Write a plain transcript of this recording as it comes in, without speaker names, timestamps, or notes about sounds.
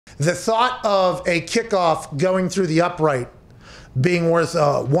the thought of a kickoff going through the upright being worth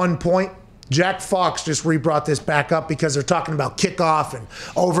 1 point. Jack Fox just re-brought this back up because they're talking about kickoff and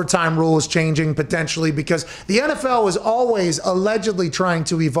overtime rules changing potentially because the NFL is always allegedly trying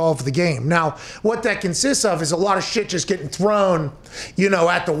to evolve the game. Now, what that consists of is a lot of shit just getting thrown,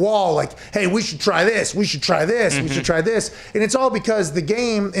 at the wall like, hey, we should try this, we should try this, we should try this. And it's all because the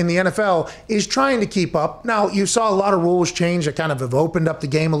game in the NFL is trying to keep up. Now, you saw a lot of rules change that kind of have opened up the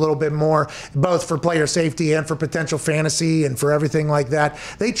game a little bit more, both for player safety and for potential fantasy and for everything like that.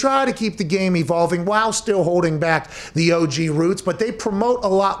 They try to keep the game evolving while still holding back the OG roots, but they promote a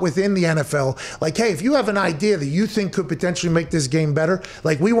lot within the NFL. Like, hey, if you have an idea that you think could potentially make this game better,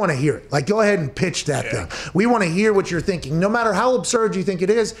 like, we want to hear it. Like, go ahead and pitch that thing. We want to hear what you're thinking. No matter how absurd you think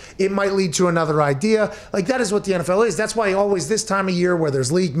it is, it might lead to another idea. Like, that is what the NFL is. That's why always this time of year where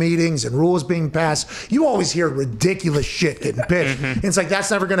there's league meetings and rules being passed, you always hear ridiculous shit getting pitched. And it's like,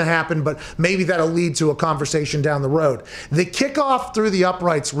 that's never going to happen, but maybe that'll lead to a conversation down the road. The kickoff through the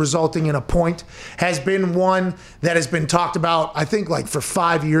uprights resulting in a point has been one that has been talked about, I think, like for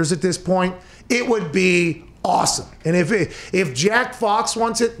 5 years at this point. It would be awesome. And if Jack Fox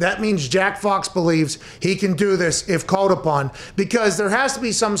wants it, that means Jack Fox believes he can do this if called upon, because there has to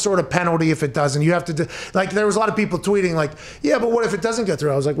be some sort of penalty if it doesn't. You have to do, like, there was a lot of people tweeting like, yeah, but what if it doesn't go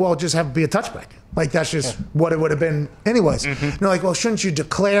through? I was like, well, just have it be a touchback. Like, that's just what it would have been anyways. And they're like, well, shouldn't you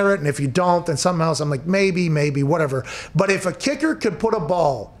declare it? And if you don't, then something else. I'm like, maybe, whatever. But if a kicker could put a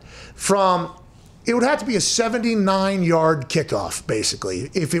ball from, it would have to be a 79-yard kickoff, basically,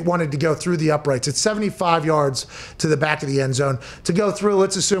 if it wanted to go through the uprights. It's 75 yards to the back of the end zone. To go through,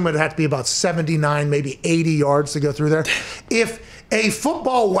 let's assume it would have to be about 79, maybe 80 yards to go through there. If a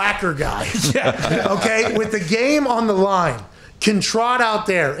football whacker guy, okay, with the game on the line, can trot out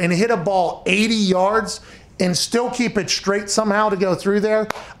there and hit a ball 80 yards and still keep it straight somehow to go through there,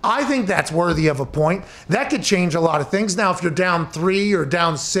 I think that's worthy of a point. That could change a lot of things. Now, if you're down 3 or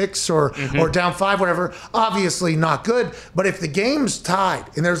down 6 or down 5, whatever, obviously not good. But if the game's tied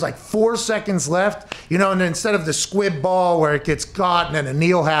and there's like 4 seconds left, and then instead of the squib ball where it gets caught and then a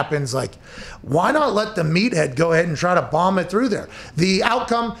kneel happens, like, why not let the meathead go ahead and try to bomb it through there? The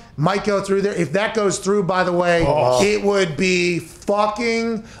outcome might go through there. If that goes through, by the way, it would be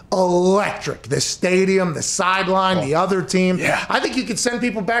fucking electric. The stadium, the sideline, the other team. Yeah. I think you could send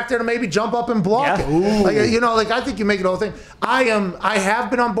people back there to maybe jump up and block it. Like, I think you make it a whole thing. I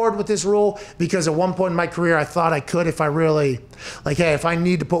have been on board with this rule because at one point in my career, I thought I could if I really, like, hey, if I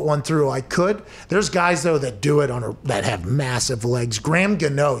need to put one through, I could. There's guys, though, that do it that have massive legs. Graham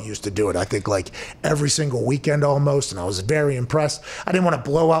Gano used to do it, I think, like every single weekend almost, and I was very impressed. I didn't want to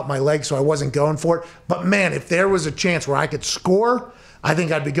blow out my leg, so I wasn't going for it. But, man, if there was a chance where I could score, I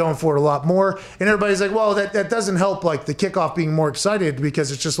think I'd be going for it a lot more. And everybody's like, well, that doesn't help, like, the kickoff being more excited because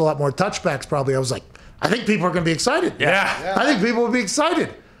it's just a lot more touchbacks probably. I was like, I think people are going to be excited. Yeah. I think people will be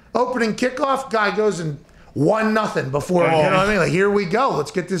excited. Opening kickoff, guy goes and 1-0 before, you know what I mean? Like, here we go.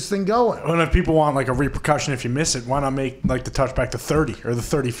 Let's get this thing going. And if people want, like, a repercussion if you miss it, why not make, like, the touchback to 30 or the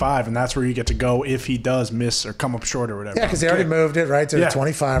 35, and that's where you get to go if he does miss or come up short or whatever. Yeah, because they already moved it, right, to the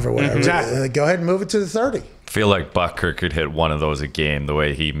 25 or whatever. Exactly. Go ahead and move it to the 30. I feel like Butker could hit one of those a game the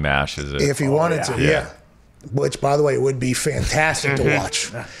way he mashes it. If he wanted to, yeah. Which, by the way, would be fantastic to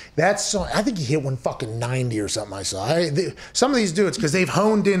watch. That's so. I think he hit one fucking 90 or something. I saw. Some of these dudes, because they've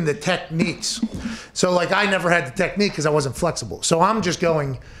honed in the techniques. So, like, I never had the technique because I wasn't flexible. So I'm just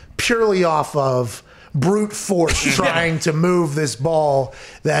going purely off of brute force trying to move this ball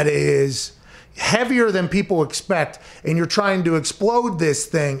that is heavier than people expect, and you're trying to explode this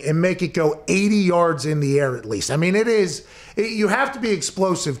thing and make it go 80 yards in the air at least. I mean, you have to be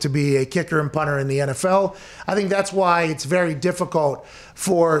explosive to be a kicker and punter in the NFL. I think that's why it's very difficult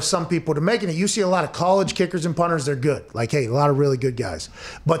for some people to make it. You see a lot of college kickers and punters, they're good. Like, hey, a lot of really good guys.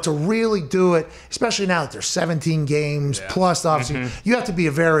 But to really do it, especially now that there's 17 games plus, obviously, you have to be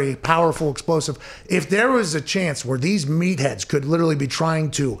a very powerful, explosive. If there was a chance where these meatheads could literally be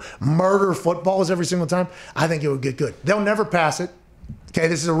trying to murder footballs every single time, I think it would get good. They'll never pass it. Okay,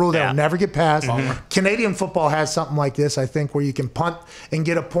 this is a rule that will never get passed. Canadian football has something like this, I think, where you can punt and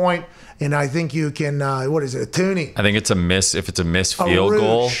get a point, and I think you can, what is it, a toonie? I think it's a miss. If it's a missed field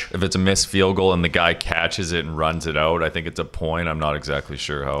goal, if it's a missed field goal and the guy catches it and runs it out, I think it's a point. I'm not exactly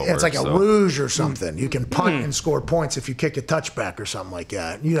sure how it works. It's like a rouge or something. You can punt and score points if you kick a touchback or something like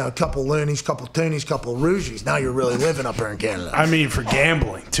that. A couple loonies, couple toonies, couple rouges. Now you're really living up here in Canada. I mean, for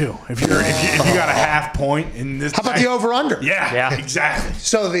gambling too. If you got a half point in this, how about the over under? Yeah, exactly.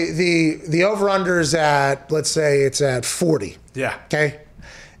 So the over under is at, let's say it's at 40. Yeah. Okay.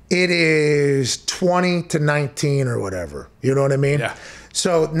 It is 20-19 or whatever. You know what I mean? Yeah.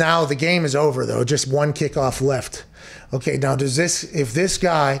 So now the game is over, though. Just one kickoff left. Okay, now if this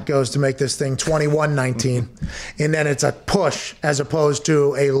guy goes to make this thing 21-19, and then it's a push as opposed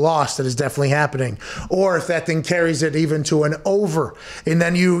to a loss that is definitely happening, or if that thing carries it even to an over, and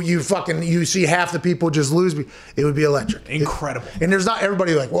then you see half the people just lose, it would be electric. Incredible. And there's not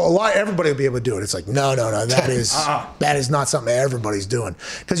everybody everybody will be able to do it. It's like, no, that is not something everybody's doing.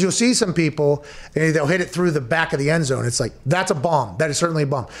 Because you'll see some people, and they'll hit it through the back of the end zone. It's like, that's a bomb. That is certainly a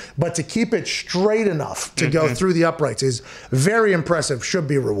bomb. But to keep it straight enough to go through the uprights is very impressive, should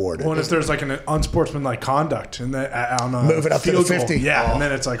be rewarded. Well, if there's like an unsportsmanlike conduct and on a move it up to the 50. And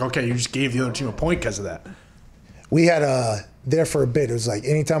then it's like, okay, you just gave the other team a point because of that. We had there for a bit, it was like,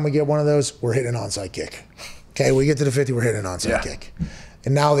 anytime we get one of those, we're hitting an onside kick. Okay, we get to the 50, we're hitting an onside kick.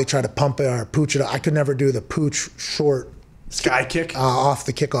 And now they try to pump it or pooch it. I could never do the pooch short sky kick off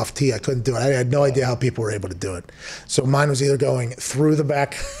the kickoff tee. I couldn't do it. I had no idea how people were able to do it. So mine was either going through the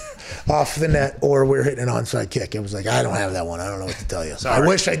back off the net, or we're hitting an onside kick. It was like, I don't have that one. I don't know what to tell you. Sorry. I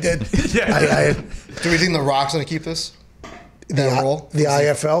wish I did. Do we think The Rock's going to keep this? The role? The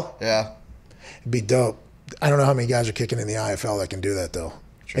IFL? Yeah. It'd be dope. I don't know how many guys are kicking in the IFL that can do that, though.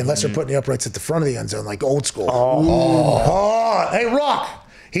 Unless they're putting the uprights at the front of the end zone, like old school. Hey, Rock!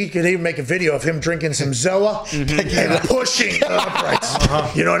 He could even make a video of him drinking some Zoa and pushing the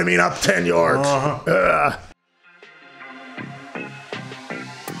uprights. You know what I mean? Up 10 yards.